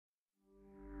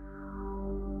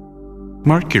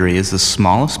Mercury is the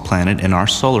smallest planet in our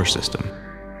solar system.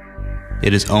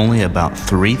 It is only about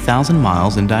 3,000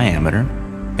 miles in diameter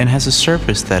and has a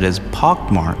surface that is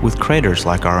pockmarked with craters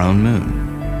like our own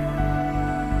moon.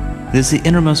 It is the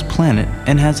innermost planet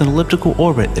and has an elliptical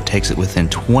orbit that takes it within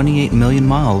 28 million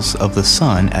miles of the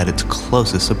Sun at its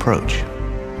closest approach,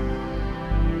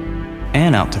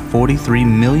 and out to 43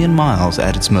 million miles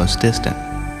at its most distant.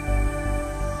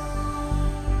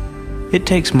 It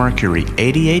takes Mercury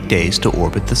 88 days to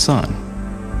orbit the Sun.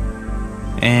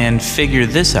 And figure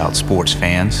this out, sports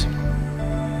fans.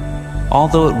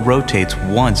 Although it rotates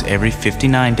once every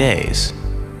 59 days,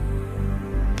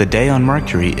 the day on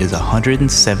Mercury is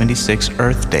 176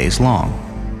 Earth days long.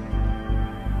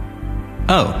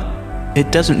 Oh,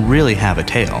 it doesn't really have a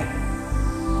tail.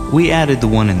 We added the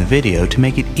one in the video to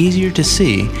make it easier to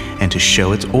see and to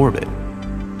show its orbit.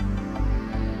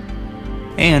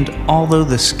 And although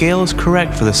the scale is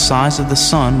correct for the size of the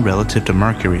Sun relative to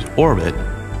Mercury's orbit,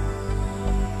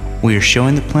 we are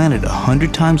showing the planet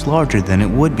 100 times larger than it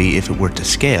would be if it were to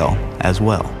scale as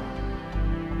well.